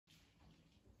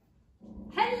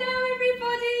Hello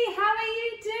everybody, how are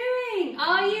you doing?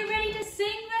 Are you ready to sing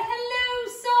the hello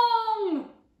song?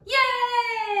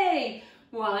 Yay!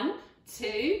 1,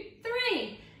 2,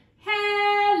 3.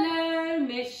 Hello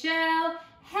Michelle,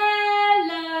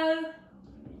 hello.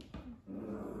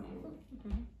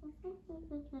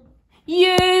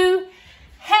 You.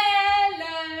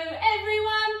 Hello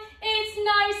everyone, it's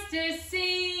nice to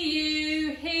see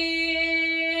you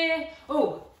here.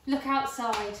 Oh, look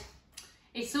outside.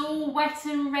 It's all wet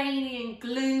and rainy and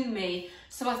gloomy,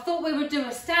 so I thought we would do a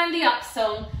standy up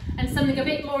song and something a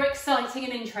bit more exciting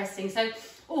and interesting. So,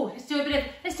 let's do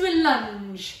a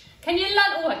lunge. Can you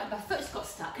lunge? Oh, my foot's got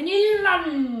stuck. Can you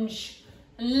lunge?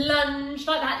 Lunge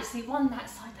like that. You see, one that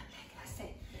side, that leg, that's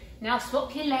it. Now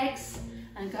swap your legs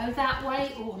and go that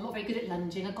way. Oh, I'm not very good at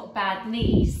lunging. I've got bad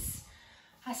knees.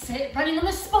 That's it. Running on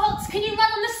the spot. Can you run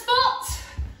on the spot?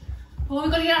 Oh,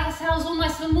 we've got to get ourselves all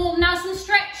nice and warm. Now some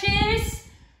stretches.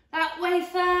 That way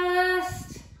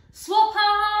first. Swap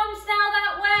arms now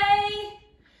that way.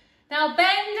 Now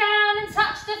bend down and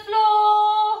touch the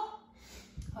floor.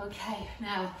 Okay,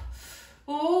 now,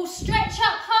 stretch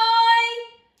up high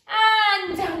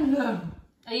and down low.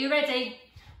 Are you ready?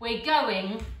 We're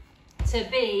going to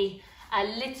be a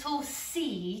little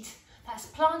seed that's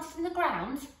planted in the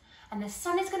ground, and the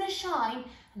sun is going to shine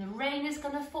and the rain is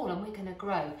going to fall and we're going to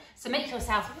grow. So make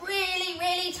yourself really,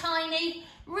 really tiny,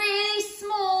 really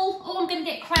small. Oh, I'm going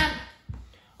to get cramp.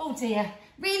 Oh dear.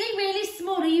 Really, really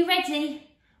small. Are you ready?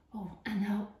 Oh, and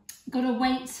now got to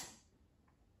wait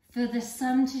for the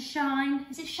sun to shine.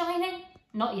 Is it shining?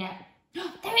 Not yet. There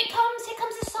it comes. Here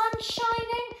comes the sun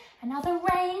shining. And now the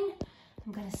rain.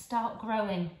 I'm going to start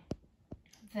growing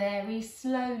very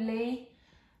slowly,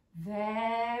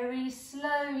 very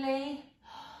slowly.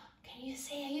 Can you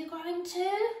see? Are you growing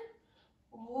too?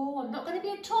 Oh, I'm not going to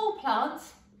be a tall plant.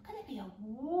 I'm going to be a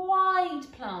wide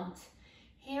plant.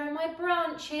 Here are my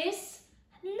branches.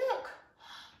 And look,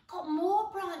 got more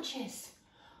branches.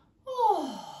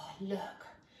 Oh, look.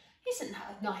 Isn't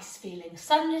that a nice feeling?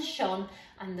 Sun has shone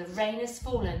and the rain has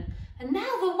fallen. And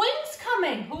now the wind's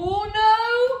coming. Oh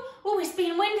no. Oh, it's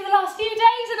been windy the last few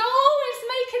days and it's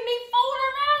making me fall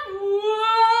around. Whoa.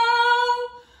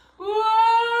 Whoa.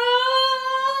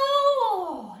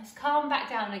 Let's calm back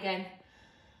down again.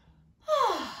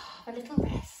 A little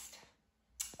rest.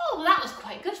 Oh, well, that was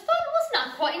quite good fun, wasn't it?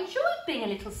 I quite enjoyed being a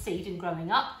little seed and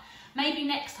growing up. Maybe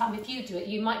next time, if you do it,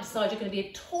 you might decide you're going to be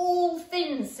a tall,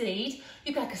 thin seed.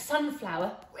 You could be like a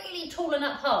sunflower, really tall and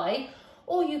up high.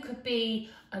 Or you could be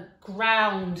a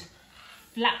ground,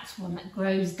 flat one that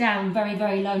grows down very,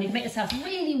 very low. And you can make yourself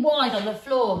really wide on the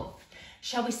floor.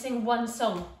 Shall we sing one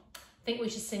song? I think we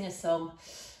should sing a song.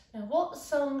 Now, what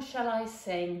song shall I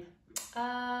sing? Oh,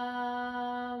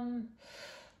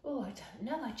 I don't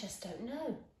know. I just don't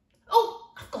know.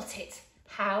 Oh, I've got it.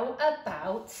 How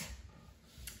about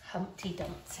Humpty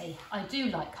Dumpty? I do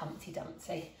like Humpty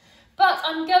Dumpty. But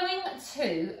I'm going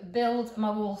to build my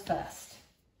wall first.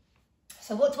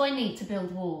 So what do I need to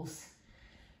build walls?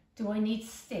 Do I need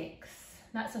sticks?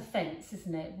 That's a fence,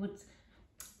 isn't it?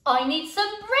 I need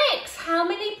some bricks. How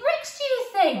many bricks do you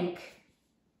think?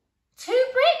 2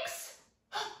 bricks?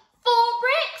 4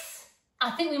 bricks?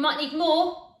 I think we might need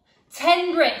more.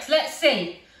 10 bricks, let's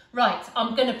see. Right,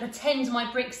 I'm going to pretend my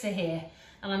bricks are here.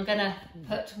 And I'm going to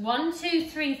put 1, 2,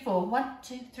 3, 4. 1,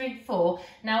 2, 3, 4.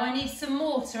 Now I need some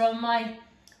mortar on my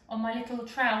little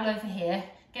trowel over here.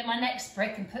 Get my next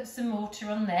brick and put some mortar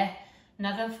on there.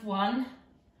 Another 1,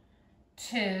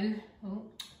 2,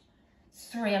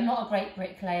 3. I'm not a great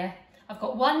bricklayer. I've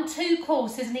got 1, 2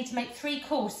 courses. I need to make 3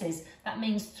 courses. That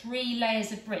means 3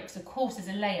 layers of bricks. A course is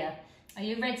a layer. Are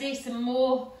you ready? Some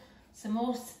more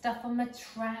stuff on my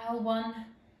trowel. 1,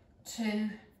 2,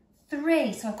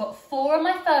 3. So I've got 4 on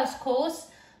my first course,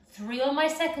 3 on my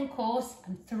second course,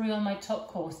 and 3 on my top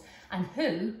course. And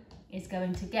who is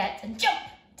going to get and jump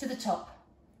to the top?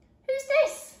 Who's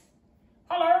this?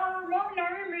 Hello, my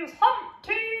name is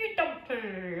Humpty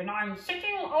Dumpty and I'm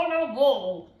sitting on a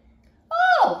wall.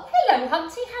 Oh, hello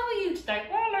Humpty, how are you today?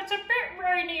 Well, it's a bit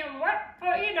rainy and wet,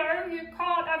 but you know, you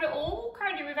can't have it all,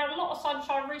 can you? We've had a lot of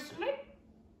sunshine recently.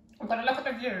 I'm going to look at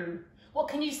the view. What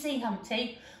can you see,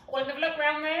 Humpty? Well, have a look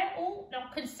around there. Oh,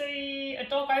 I can see a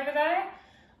dog over there.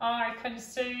 I can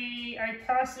see a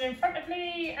person in front of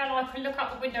me, and I can look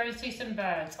out the window and see some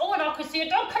birds. Oh, and I can see a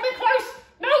dog coming close.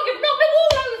 No, you've knocked me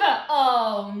all over.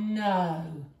 Oh,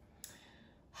 no.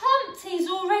 Humpty's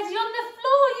already on the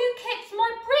floor. You kicked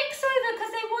my bricks over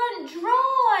because they weren't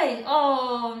dry.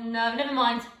 Oh, no, never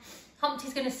mind.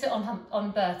 Humpty's going to sit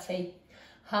on Bertie.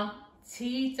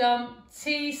 Humpty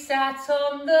Dumpty sat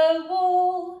on the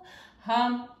wall.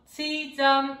 Humpty Humpty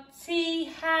Dumpty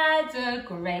had a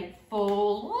great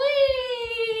fall.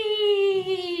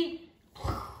 Whee!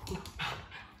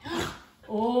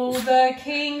 All the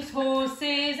king's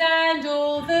horses and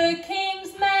all the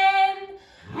king's men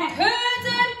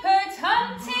couldn't put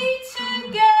Humpty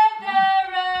together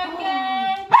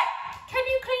again. Can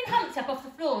you clean Humpty up off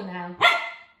the floor now?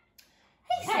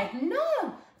 He said, no,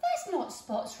 that's not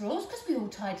Spot's rules, because we all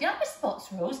tidy up with Spot's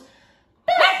rules.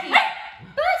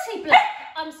 Bertie Black,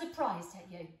 I'm surprised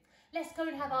at you. Let's go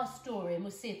and have our story and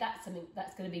we'll see if that's something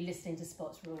that's going to be listening to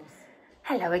Spot's rules.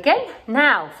 Hello again.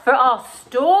 Now for our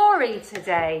story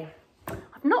today.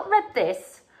 I've not read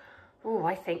this,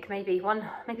 I think maybe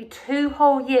 2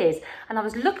 whole years. And I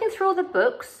was looking through all the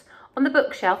books on the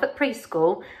bookshelf at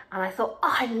preschool and I thought,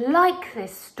 I like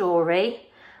this story.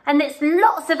 And it's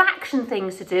lots of action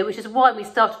things to do, which is why we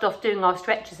started off doing our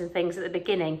stretches and things at the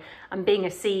beginning and being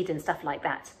a seed and stuff like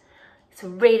that. It's a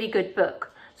really good book.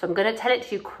 So I'm going to tell it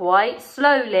to you quite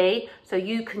slowly so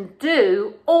you can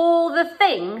do all the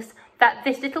things that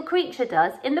this little creature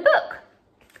does in the book.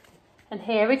 And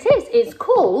here it is. It's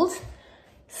called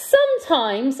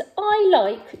Sometimes I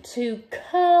Like to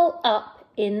Curl Up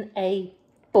in a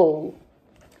Ball.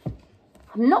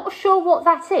 I'm not sure what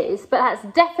that is, but that's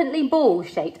definitely ball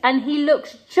shaped. And he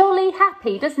looks jolly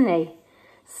happy, doesn't he?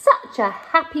 Such a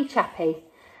happy chappy.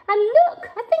 And look,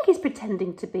 I think he's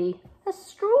pretending to be a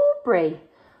strawberry.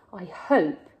 I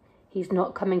hope he's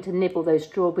not coming to nibble those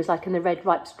strawberries like in the Red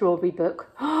Ripe Strawberry book.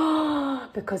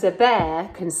 Because a bear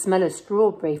can smell a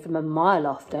strawberry from a mile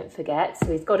off, don't forget. So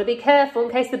he's got to be careful in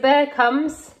case the bear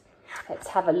comes. Let's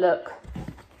have a look.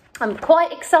 I'm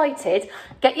quite excited.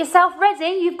 Get yourself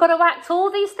ready. You've got to act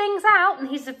all these things out. And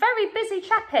he's a very busy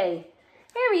chappy.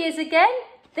 Here he is again.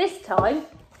 This time,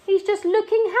 he's just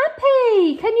looking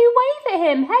happy. Can you wave at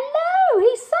him? Hello.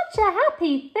 He's such a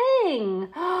happy thing.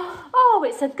 Oh,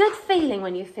 it's a good feeling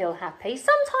when you feel happy.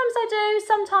 Sometimes I do.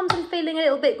 Sometimes I'm feeling a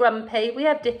little bit grumpy. We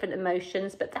have different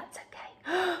emotions, but that's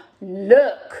okay.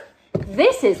 Look.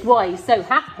 This is why he's so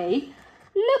happy.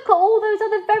 Look at all those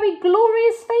other very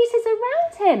glorious faces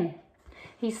around him.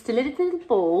 He's still a little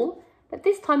ball, but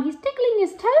this time he's tickling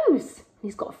his toes.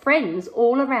 He's got friends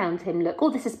all around him. Look,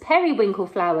 this is periwinkle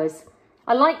flowers.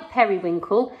 I like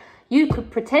periwinkle. You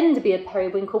could pretend to be a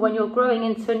periwinkle when you're growing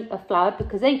into a flower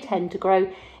because they tend to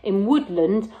grow in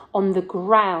woodland on the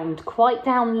ground, quite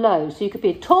down low. So you could be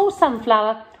a tall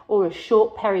sunflower or a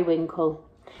short periwinkle.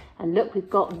 And look, we've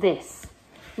got this.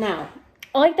 Now,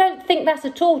 I don't think that's a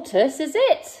tortoise, is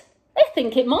it? I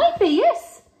think it might be,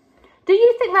 yes. Do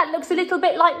you think that looks a little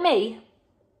bit like me?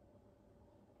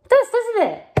 It does, doesn't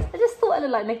it? I just thought it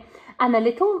looked like me. And a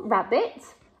little rabbit.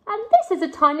 And this is a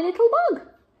tiny little bug.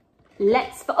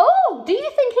 Do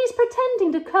you think he's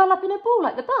pretending to curl up in a ball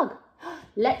like the bug?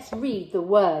 Let's read the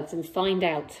words and find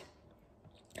out.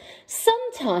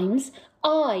 Sometimes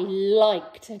I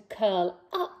like to curl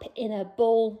up in a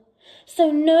ball so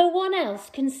no one else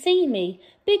can see me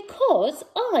because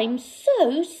I'm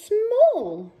so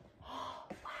small. Wow,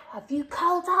 have you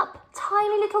curled up,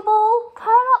 tiny little ball?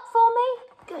 Curl up for me.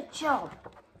 Good job.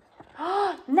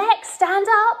 Next, stand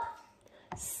up.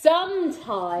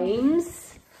 Sometimes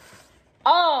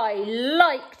I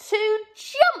like to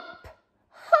jump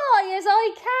high as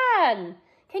I can.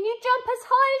 Can you jump as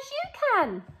high as you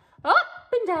can?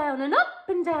 Up and down and up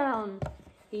and down.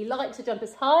 He likes to jump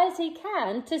as high as he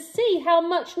can to see how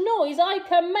much noise I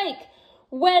can make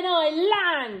when I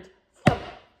land. Thump,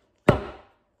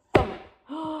 thump,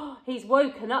 thump. He's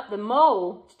woken up the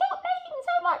mole. Stop making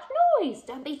so much noise.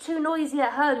 Don't be too noisy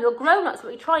at home. You're grown-ups, but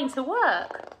you're trying to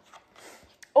work.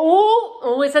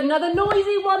 Oh, it's another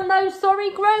noisy one though.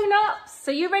 Sorry, grown-ups.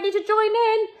 Are you ready to join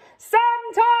in?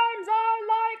 Sometimes I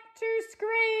like to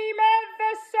scream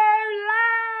ever so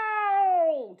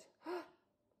loud.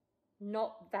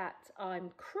 Not that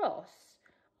I'm cross.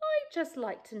 I just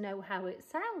like to know how it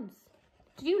sounds.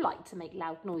 Do you like to make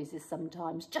loud noises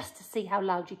sometimes, just to see how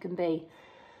loud you can be?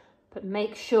 But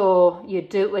make sure you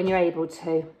do it when you're able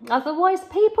to. Otherwise,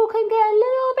 people can get a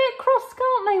little bit cross,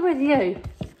 can't they, with you?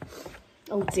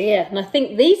 Oh dear, and I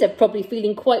think these are probably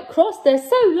feeling quite cross. They're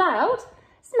so loud,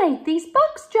 it's made these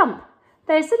bugs jump.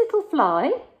 There's a little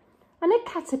fly, and a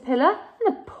caterpillar,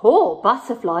 and a poor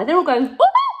butterfly. They're all going, oh!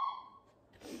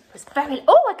 It's very,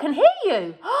 I can hear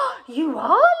you. You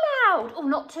are loud. Oh,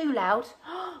 not too loud.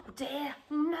 Oh dear,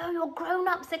 no, you're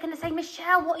grown-ups. They're going to say,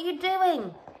 Michelle, what are you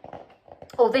doing?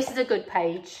 Oh, this is a good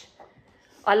page.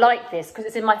 I like this because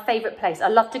it's in my favourite place. I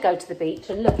love to go to the beach.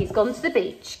 And look, he's gone to the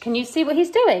beach. Can you see what he's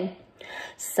doing?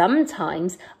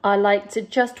 Sometimes I like to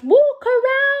just walk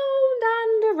around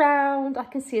and around. I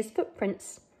can see his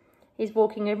footprints. is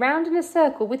walking around in a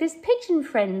circle with his pigeon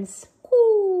friends.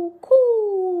 Coo,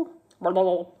 coo.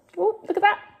 Oh, look at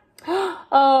that.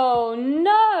 Oh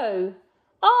no.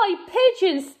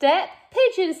 Pigeon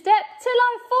step till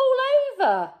I fall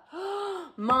over.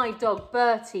 My dog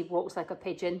Bertie walks like a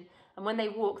pigeon, and when they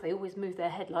walk they always move their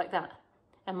head like that.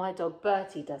 And my dog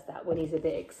Bertie does that when he's a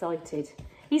bit excited.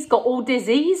 He's got all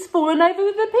dizzy, he's fallen over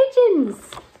with the pigeons.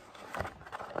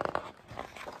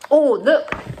 Oh look,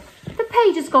 the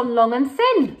page has gone long and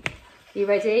thin. You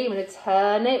ready? I'm going to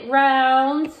turn it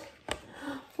round.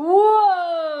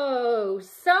 Whoa!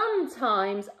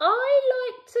 Sometimes I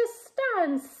like to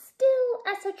stand still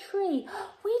as a tree.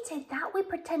 We did that. We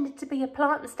pretended to be a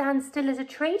plant and stand still as a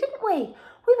tree, didn't we?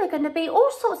 We were going to be all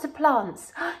sorts of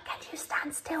plants. Can you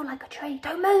stand still like a tree?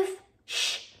 Don't move.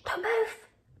 Shh, don't move.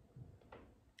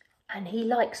 And he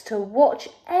likes to watch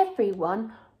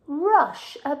everyone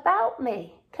rush about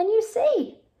me. Can you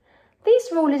see?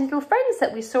 These are all his little friends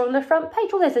that we saw on the front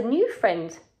page. Oh, there's a new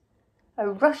friend. A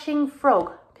rushing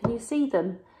frog. Can you see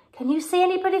them? Can you see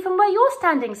anybody from where you're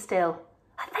standing still?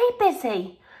 Are they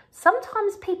busy?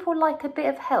 Sometimes people like a bit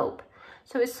of help.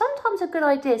 So it's sometimes a good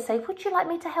idea to say, would you like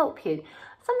me to help you?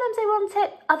 Sometimes they want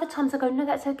it. Other times I go, no,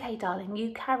 that's okay, darling.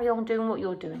 You carry on doing what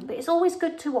you're doing. But it's always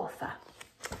good to offer.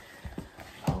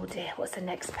 Oh dear, what's the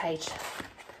next page?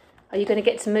 Are you going to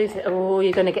get to move it? Oh,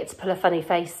 you're going to get to pull a funny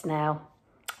face now.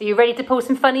 Are you ready to pull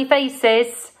some funny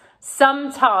faces?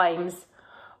 Sometimes.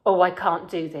 Oh, I can't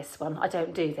do this one. I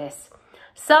don't do this.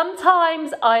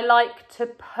 Sometimes I like to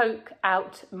poke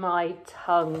out my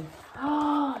tongue.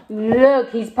 Oh,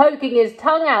 look, he's poking his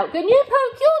tongue out. Can you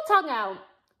poke your tongue out?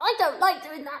 I don't like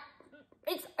doing that.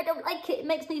 I don't like it. It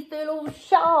makes me feel all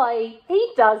shy.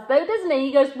 He does though, doesn't he?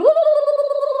 He goes...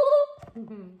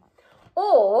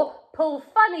 Or pull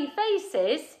funny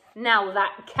faces. Now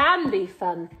that can be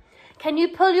fun. Can you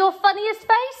pull your funniest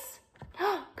face?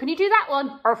 Can you do that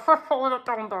one?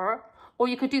 Or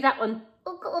you could do that one.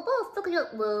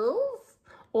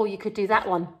 Or you could do that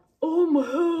one. Oh my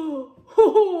hair.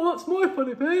 Oh, that's my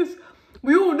funny face.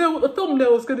 We all know what the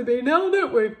thumbnail is going to be now,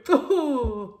 don't we?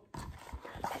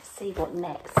 Let's see what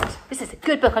next. This is a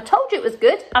good book. I told you it was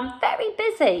good. I'm very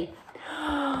busy.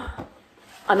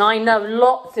 And I know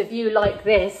lots of you like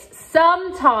this.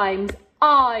 Sometimes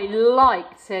I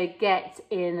like to get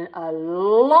in a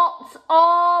lot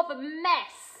of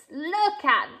mess. Look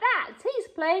at that. He's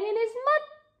playing in his mud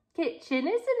kitchen,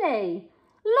 isn't he?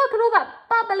 Look at all that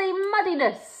bubbly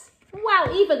muddiness.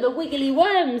 Wow, even the wiggly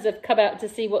worms have come out to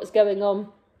see what's going on.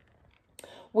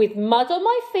 With mud on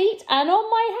my feet and on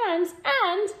my hands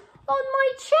and on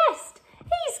my chest.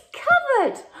 He's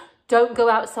covered. Don't go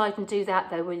outside and do that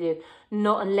though, will you?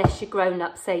 Not unless you're grown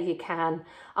up, say you can.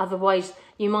 Otherwise,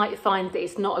 you might find that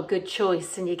it's not a good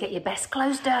choice and you get your best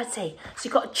clothes dirty. So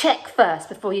you've got to check first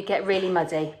before you get really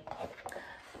muddy.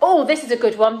 Oh, this is a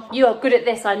good one. You are good at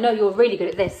this. I know you're really good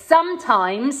at this.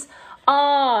 Sometimes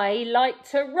I like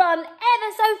to run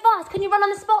ever so fast. Can you run on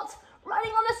the spot?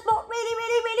 Running on the spot really,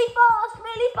 really, really fast,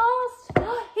 really fast.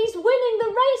 He's winning the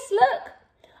race, look.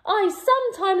 I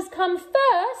sometimes come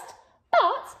first,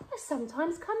 but I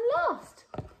sometimes come last.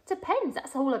 Depends,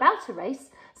 that's all about a race.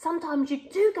 Sometimes you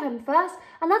do go first,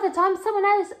 and other times someone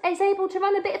else is able to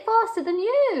run a bit faster than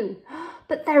you.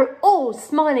 But they're all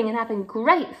smiling and having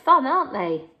great fun, aren't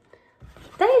they?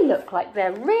 They look like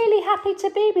they're really happy to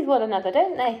be with one another,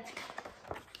 don't they?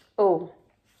 Oh,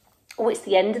 it's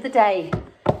the end of the day.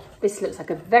 This looks like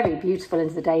a very beautiful end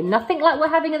of the day. Nothing like we're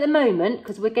having at the moment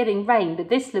because we're getting rain, but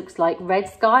this looks like red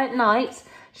sky at night,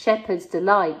 shepherd's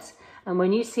delight. And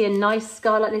when you see a nice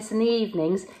sky like this in the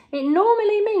evenings, it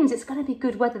normally means it's going to be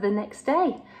good weather the next day.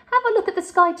 Have a look at the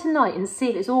sky tonight and see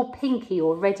if it's all pinky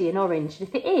or reddy and orange. And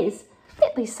if it is,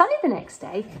 it'll be sunny the next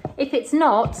day. If it's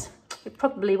not, it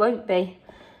probably won't be.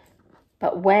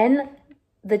 But when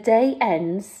the day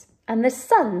ends and the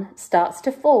sun starts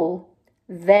to fall,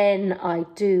 then I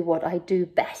do what I do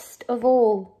best of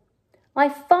all. I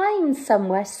find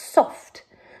somewhere soft,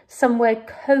 somewhere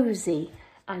cosy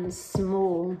and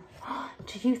small.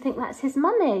 Do you think that's his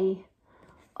mummy?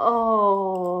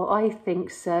 Oh, I think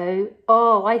so.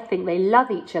 Oh, I think they love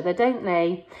each other, don't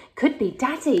they? Could be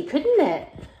daddy, couldn't it?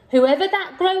 Whoever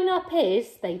that grown-up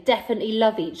is, they definitely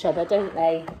love each other, don't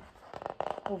they?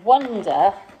 I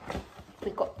wonder if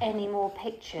we've got any more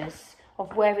pictures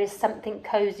of where is something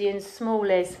cosy and small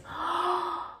is.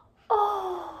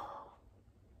 Oh,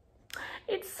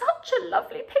 it's such a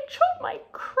lovely picture. I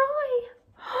might cry.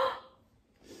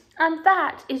 And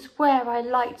that is where I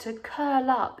like to curl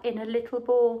up in a little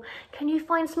ball. Can you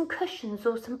find some cushions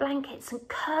or some blankets and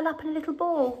curl up in a little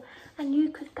ball? And you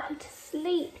could go to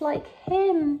sleep like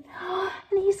him.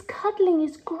 And he's cuddling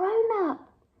his grown-up.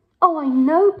 Oh, I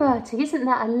know, Bertie. Isn't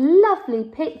that a lovely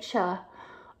picture?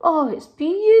 Oh, it's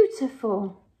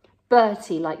beautiful.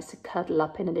 Bertie likes to cuddle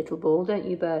up in a little ball, don't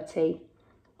you, Bertie?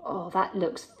 Oh, that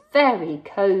looks very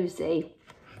cosy.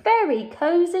 Very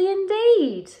cosy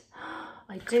indeed.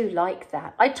 I do like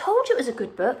that. I told you it was a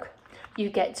good book. You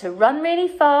get to run really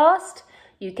fast.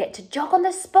 You get to jog on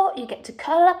the spot. You get to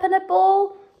curl up in a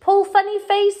ball, pull funny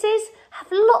faces,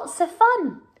 have lots of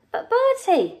fun. But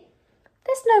Bertie,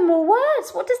 there's no more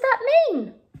words. What does that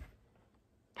mean?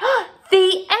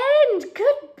 The end.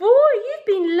 Good boy. You've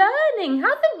been learning,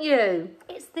 haven't you?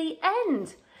 It's the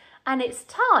end. And it's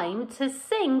time to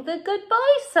sing the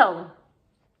goodbye song.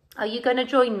 Are you going to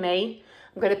join me?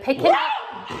 I'm going to pick it up.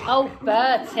 Oh,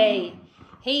 Bertie.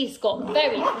 He's got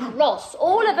very cross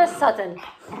all of a sudden.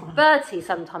 Bertie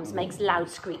sometimes makes loud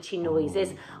screechy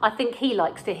noises. I think he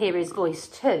likes to hear his voice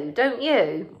too, don't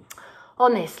you?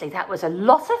 Honestly, that was a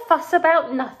lot of fuss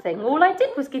about nothing. All I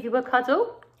did was give you a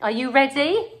cuddle. Are you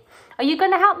ready? Are you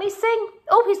going to help me sing?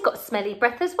 Oh, he's got smelly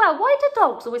breath as well. Why do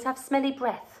dogs always have smelly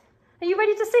breath? Are you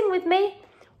ready to sing with me?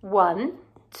 1,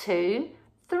 2,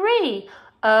 3.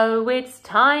 Oh, it's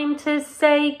time to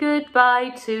say goodbye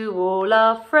to all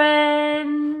our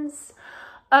friends.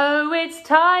 Oh, it's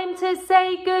time to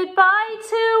say goodbye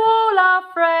to all our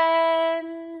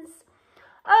friends.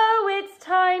 Oh, it's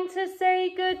time to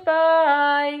say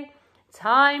goodbye.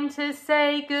 Time to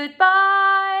say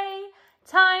goodbye.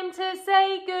 Time to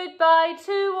say goodbye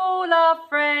to all our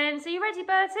friends. Are you ready,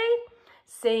 Bertie?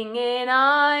 Singing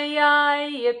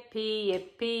I, yippee,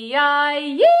 yippee, I,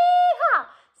 yee-haw!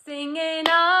 Singing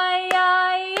I,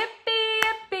 yippee,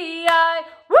 yippee, I,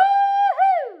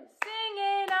 woo-hoo!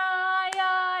 Singing I,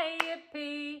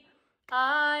 yippee,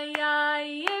 I,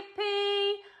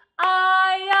 yippee,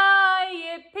 I,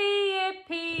 yippee,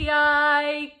 yippee, I.